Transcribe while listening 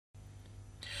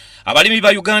Abalimi ba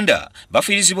Uganda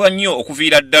bafiirizibwa nnyo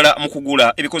okuviira ddala mu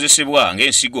kugula ebikozesebwa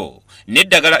ng'ensigo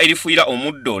n'eddagala erifuuyira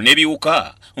omuddo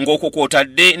n'ebiwuka ng'okwo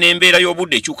kw'otadde n'embeera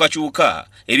y'obudde ekyukakyuka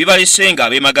ebibalesenga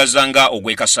abeemagaza nga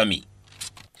ogw'ekasami.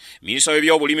 Minisita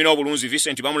w'ebyobulimi n'obulunzi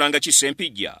Vincent Bamulanga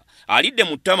Kisempijja alidde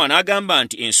mu ttama n'agamba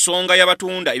nti ensonga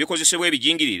y'abatunda ebikozesebwa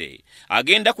ebijingirire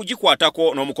agenda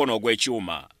kugikwatako n'omukono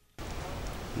ogw'ekyuma.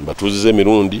 Batuuziza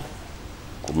emirundi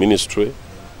ku ministry,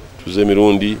 tuze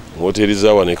emirundi mu hoteli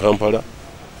z'awa ne Kampala,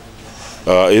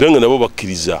 era nga nabo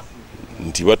bakkiriza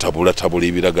nti batabula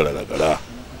ebiragalalagala.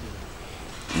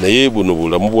 Naye buno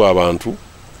bulamu bw'abantu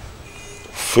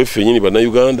ffe ffennyini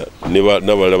bannayuganda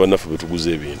n'abalala bannaffe betuguza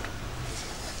ebintu.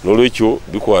 N'olwekyo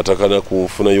bikwatagana ku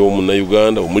nfuna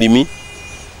y'omunnayuganda omulimi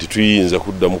tituyinza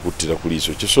kuddamu kuttira ku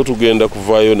liiso. Kiso tugenda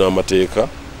kuvaayo n'amateeka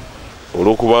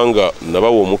olw'okubanga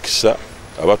nabawa omukisa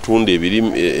abatunda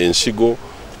ebirimu ensigo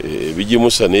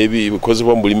ebijimusa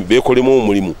n'ebikozebwa mu bulimi beekolemu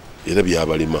omulimu era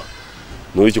byabalema.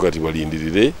 N'olwekyo kati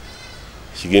balindirire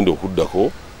kigenda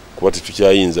okuddako kuba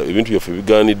tetukyayinza ebintu byaffe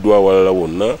bigaaniddwa awalala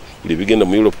wonna, buli ebigenda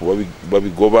mu Europe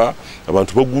babigoba,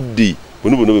 abantu bagudde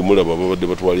bono bemulaba babadde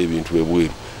batwala ebintu ebweru.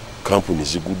 Kampuni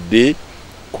zigudde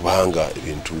kubanga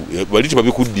ebintu bali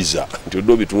tebabikuddiza nti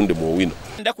oddo bitunde mu wino.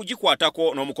 Nda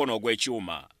kugikwatako n'omukono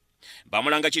ogw'ekyuma.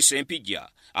 Bamulanga Kisempijja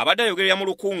abadde ayogerera mu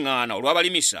lukuŋŋaana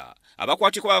olw'abalimisa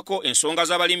abakwatikwako ensonga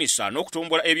z'abalimisa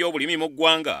n'okutumbula ebyobulimi mu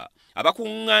ggwanga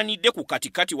abakuŋŋaanidde ku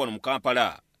katikati wano mu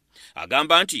Kampala.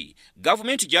 Agamba nti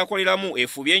gavumenti gy'akoleramu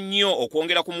efubye nnyo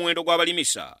okwongera ku muwendo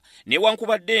gw'abalimisa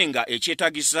newankubadde nga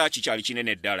ekyetaagisa kikyali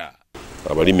kinene ddala.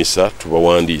 Abalimisa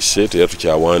tubawandiise era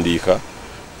tukyawandiika.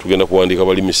 Tugenda kuwandiika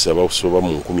abalimisa basoba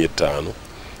mu 50,000.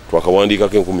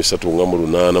 Twakawandiikako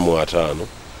 38,805.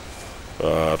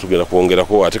 Tugenda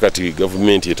kwongerako ate kati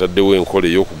gavumenti etaddewo enkola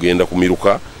ey'okugenda ku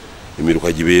miruka.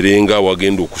 Emiruka gibeerenga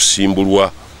wagenda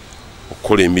okusimbulwa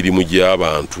okukola emirimu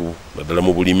gy'abantu naddala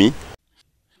mu bulimi.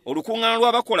 Olukuŋŋaana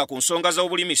lw'abakola ku nsonga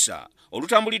z'obulimisa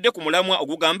olutambulidde ku mulamwa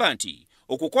ogugamba nti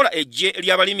okukola ejje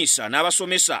ly'abalimisa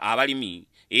n'abasomesa abalimi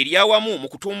eryawamu mu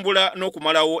kutumbula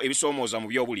n'okumalawo ebisoomooza mu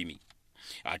by'obulimi.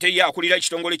 Ate ye akulira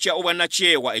ekitongole kya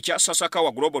Obwannakyewa ekya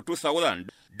Sasakawa Global 2000,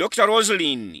 Dr.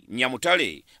 Roselyn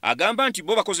Nyamutale agamba nti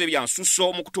bo bakoze bya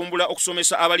nsusso mu kutumbula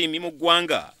okusomesa abalimi mu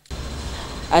ggwanga.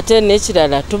 Ate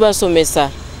n'ekirala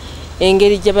tubasomesa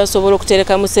engeri gye basobola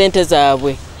okuterekamu ssente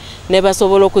zaabwe ne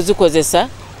basobola okuzikozesa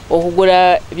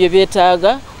okugula bye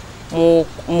byetaaga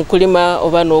mu kulima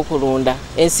oba n'okulunda.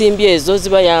 Ensimbi ezo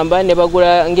zibayamba ne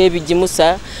bagula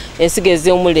ng'ebijimusa, ensigo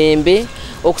ez'omulembe,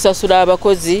 okusasula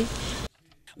abakozi.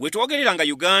 Wetwogerera nga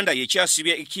Uganda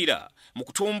yekyasibye ekkira mu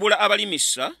kutumbula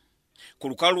abalimisa ku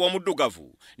lukalu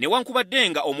lw'omuddugavu newankubadde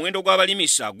nga omuwendo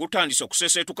gw'abalimisa gutandise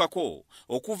okuseseetukako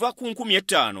okuva ku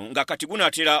 50,000 nga kati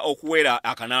gunaatera okuwera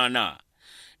 8.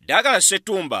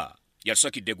 Lugandassettumba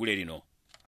yatusakidde eggule lino.